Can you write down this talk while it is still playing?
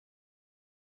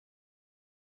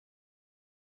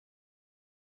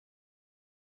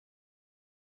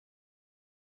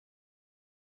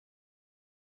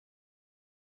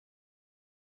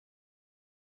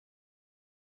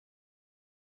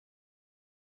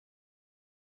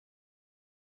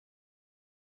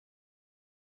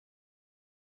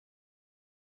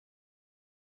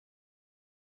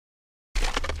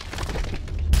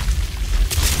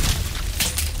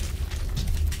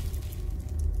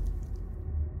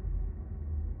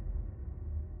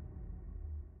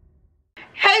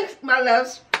Hey my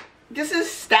loves, this is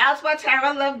Styles by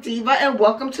Tara Love Diva and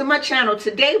welcome to my channel.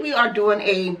 Today we are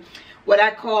doing what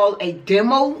I call a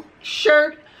demo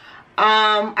shirt.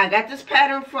 I got this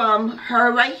pattern from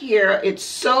her right here. It's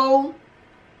Styles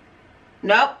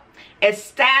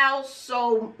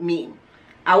So Me.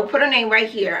 I will put her name right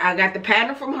here. I got the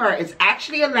pattern from her. It's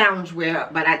actually a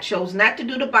loungewear, but I chose not to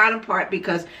do the bottom part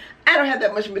because I don't have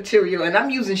that much material and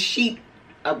I'm using sheet,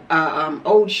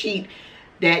 old sheet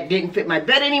that didn't fit my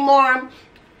bed anymore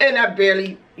and I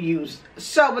barely used.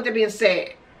 So with that being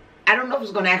said, I don't know if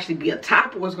it's going to actually be a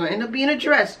top or it's going to end up being a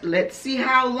dress. Let's see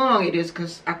how long it is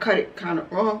because I cut it kind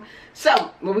of wrong.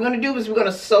 So what we're going to do is we're going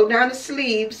to sew down the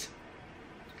sleeves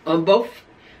on both.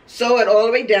 Sew it all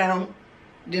the way down,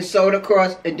 then sew it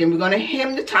across, and then we're going to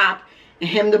hem the top and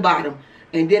hem the bottom,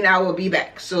 and then I will be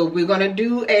back. So we're going to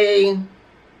do a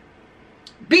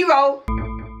B-roll.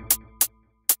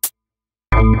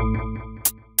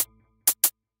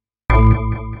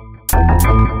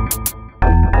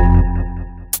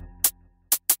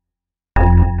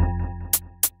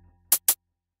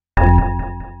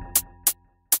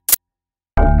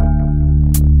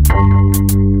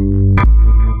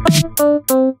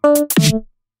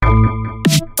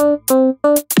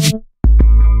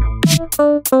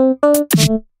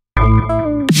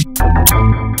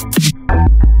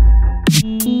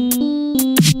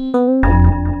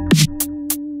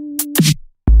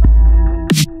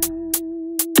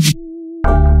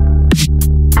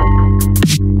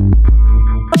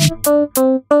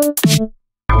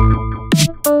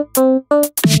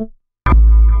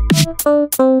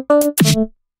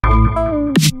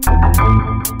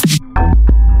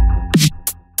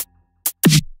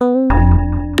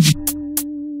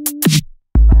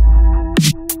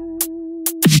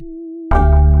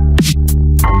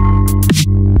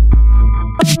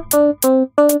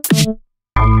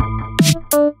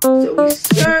 So we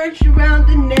serge around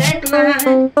the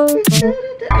neckline.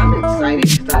 I'm excited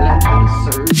because I learned how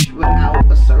to serge without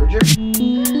a serger.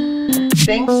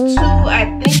 Thanks to,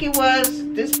 I think it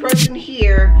was this person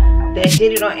here that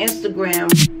did it on Instagram,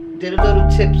 did a little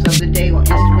tips of the day on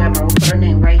Instagram. I will put her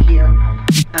name right here.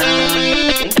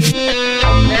 Thank you.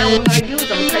 Now what I'm going to do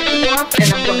is I'm going to cut it off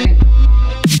and I'm going to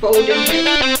fold it in.